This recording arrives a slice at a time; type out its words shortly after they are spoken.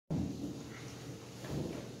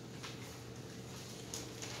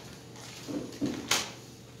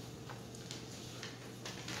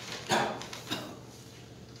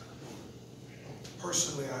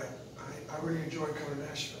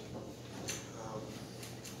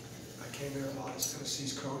came there a lot as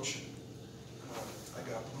Tennessee's coach. I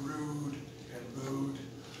got rude and booed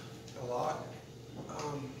a lot.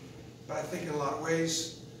 But I think in a lot of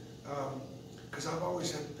ways, because I've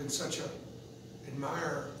always been such an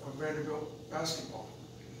admirer of Vanderbilt basketball.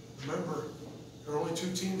 Remember, there were only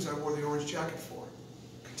two teams I wore the orange jacket for,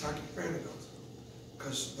 Kentucky and Vanderbilt,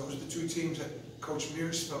 because those are the two teams that Coach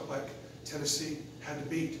Mears felt like Tennessee had to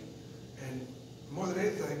beat. And more than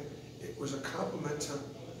anything, it was a compliment to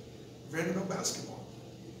Vanderbilt basketball.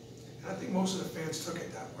 And I think most of the fans took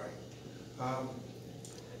it that way.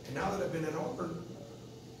 And now that I've been at Auburn,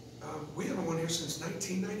 we haven't won here since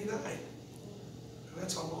 1999.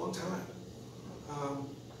 That's a long time.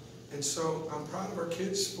 And so I'm proud of our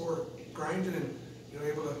kids for grinding and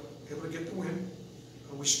able to get the win.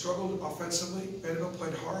 We struggled offensively. Vanderbilt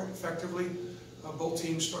played hard, effectively. Both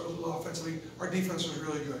teams struggled a little offensively. Our defense was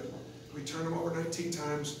really good. We turned them over 19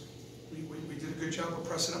 times. We did a good job of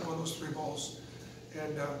pressing up on those 3 balls.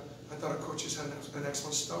 And I thought our coaches had an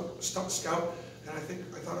excellent scout. And I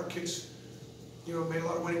thought our kids, made a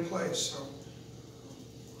lot of winning plays. So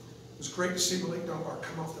it was great to see Malik Dunbar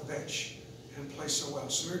come off the bench and play so well.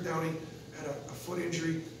 Samir Downey had a foot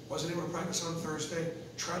injury, wasn't able to practice on Thursday,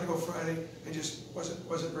 tried to go Friday, and just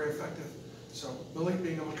wasn't very effective. So Malik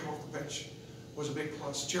being able to come off the bench was a big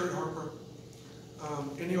plus. Jared Harper,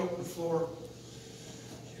 in the open floor,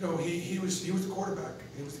 he was the quarterback.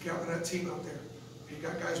 He was the captain of that team out there. He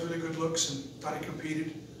got guys really good looks and thought he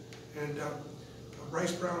competed. And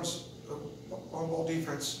Bryce Brown's on-ball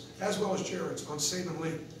defense, as well as Jared's on Saban Lee.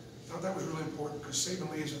 I thought that was really important because Saban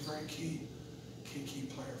Lee is a very key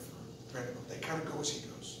player for Vanderbilt. They kind of go as he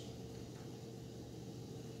goes.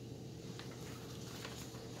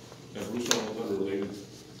 Now, Bruce, on another related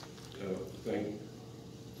thing,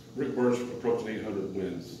 Rick Burns approaching 800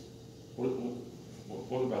 wins.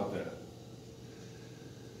 What about that?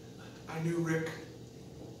 I knew Rick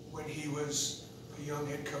when he was a young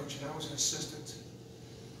head coach and I was an assistant.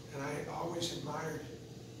 And I always admired him.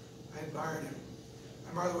 I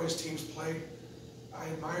admired the way his teams played. I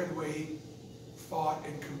admired the way he fought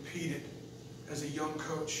and competed as a young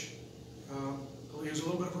coach. He was a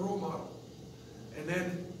little bit of a role model. And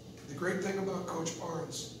then the great thing about Coach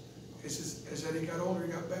Barnes is that he got older,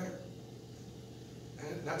 he got better.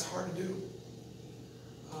 And that's hard to do.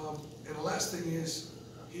 And the last thing is,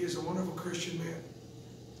 he is a wonderful Christian man.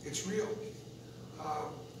 It's real.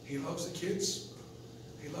 He loves the kids.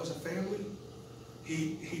 He loves a family.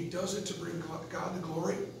 He does it to bring God the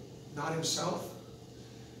glory, not himself.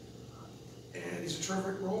 And he's a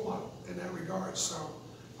terrific role model in that regard. So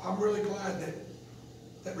I'm really glad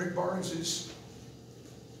that Rick Barnes is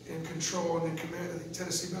in control and in command of the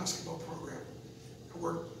Tennessee basketball program. I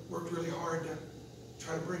worked really hard to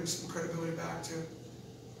try to bring some credibility back to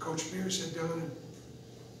Coach Mears had done and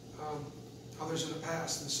others in the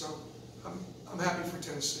past. And so I'm happy for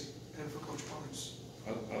Tennessee and for Coach Barnes.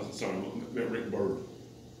 I was sorry, I meant Rick Bird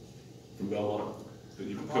from Belmont. That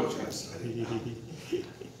you Apologize.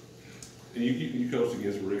 And you coached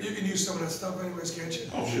against Rick. You can use some of that stuff anyways, can't you?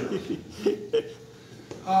 Oh,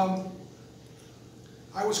 sure.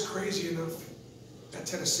 I was crazy enough at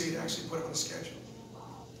Tennessee to actually put him on the schedule.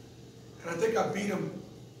 And I think I beat him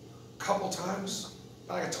a couple times,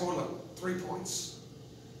 by a total of 3 points.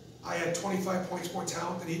 I had 25 points more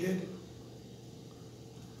talent than he did.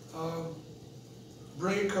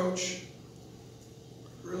 Brilliant coach,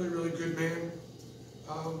 really, really good man,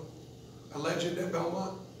 a legend at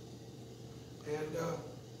Belmont, and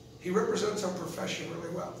he represents our profession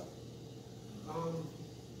really well.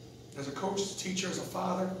 As a coach, as a teacher, as a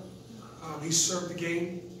father, he served the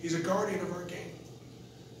game. He's a guardian of our game.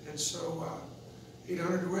 And so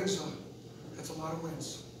 800 wins, that's a lot of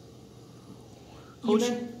wins. Coach,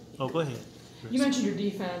 go ahead. You mentioned your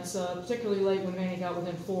defense, particularly late when Manny got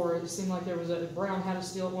within 4. It seemed like there was Brown had a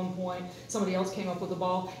steal at one point. Somebody else came up with the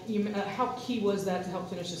ball. How key was that to help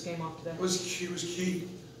finish this game off today? It was key.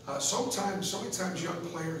 So many times young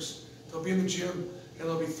players, they'll be in the gym and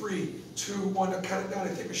they'll be 3, 2, 1, they'll count it down.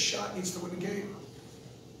 They think a shot needs to win the game.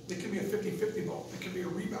 It can be a 50-50 ball. It can be a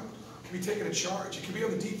rebound. It can be taking a charge. It can be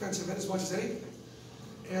on the defensive end as much as anything.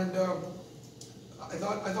 And I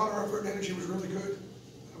thought our effort and energy was really good.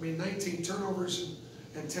 I mean, 19 turnovers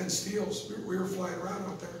and 10 steals. We were flying around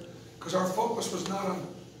out there because our focus was not on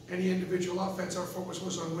any individual offense. Our focus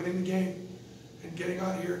was on winning the game and getting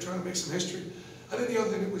out of here and trying to make some history. I think the other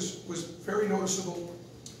thing that was very noticeable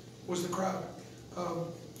was the crowd.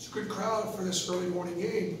 It's a good crowd for this early morning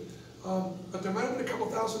game, but there might have been a couple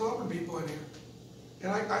thousand Auburn people in here.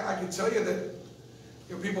 And I can tell you that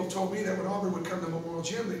people have told me that when Auburn would come to Memorial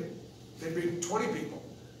Gym, they'd bring 20 people,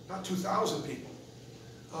 not 2,000 people.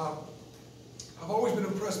 I've always been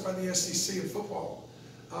impressed by the SEC in football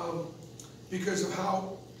because of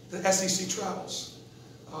how the SEC travels.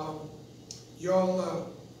 Y'all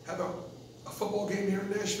have a football game here in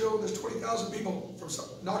Nashville, there's 20,000 people. From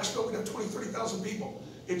Knoxville, we have 20, 30,000 people.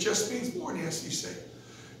 It just means more in the SEC.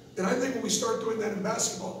 And I think when we start doing that in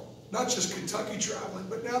basketball, not just Kentucky traveling,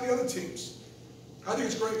 but now the other teams, I think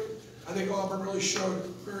it's great. I think Auburn really showed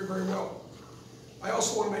very, very well. I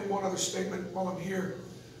also want to make one other statement while I'm here.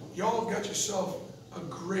 Y'all have got yourself a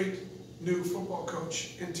great new football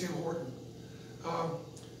coach in Tim Horton. I'm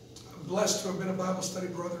blessed to have been a Bible study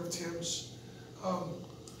brother of Tim's.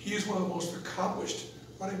 He is one of the most accomplished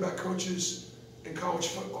running back coaches in college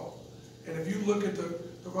football. And if you look at the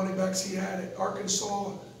running backs he had at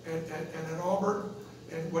Arkansas and at Auburn,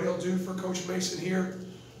 and what he'll do for Coach Mason here,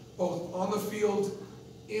 both on the field,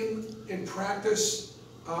 in practice,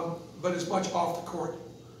 but as much off the court.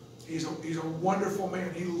 He's a wonderful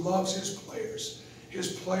man. He loves his players.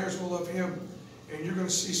 His players will love him. And you're going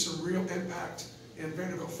to see some real impact in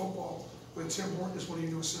Vanderbilt football when Tim Horton is one of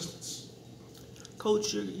your new assistants.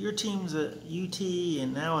 Coach, your teams at UT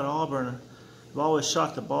and now at Auburn have always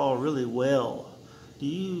shot the ball really well. Do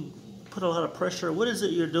you put a lot of pressure? What is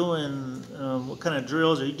it you're doing? What kind of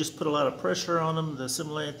drills? Or you just put a lot of pressure on them to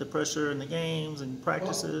simulate the pressure in the games and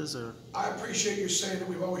practices? Well, or I appreciate you saying that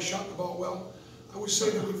we've always shot the ball well. I would say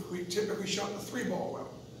that we typically shot the 3 ball well,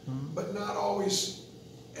 but not always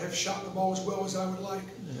have shot the ball as well as I would like.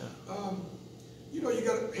 Yeah. You know, you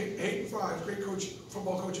got Hayden Fries, great coach,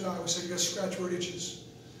 football coach at Iowa, said you got to scratch where it itches.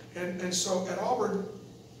 And so at Auburn,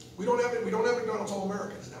 we don't have McDonald's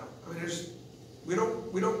All-Americans now. I mean,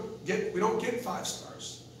 we don't get 5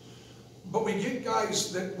 stars, but we get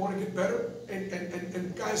guys that want to get better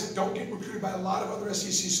and guys that don't get recruited by a lot of other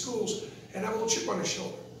SEC schools and have a little chip on their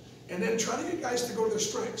shoulder. And then try to get guys to go to their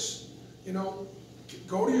strengths. You know,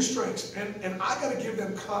 go to your strengths. And I got to give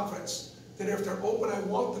them confidence that if they're open, I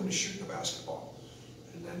want them to shoot the basketball.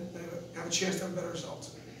 And then they have a chance to have a better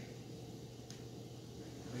result.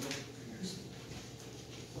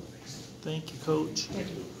 Thank you, Coach. Thank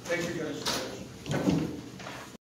you. Thank you, guys.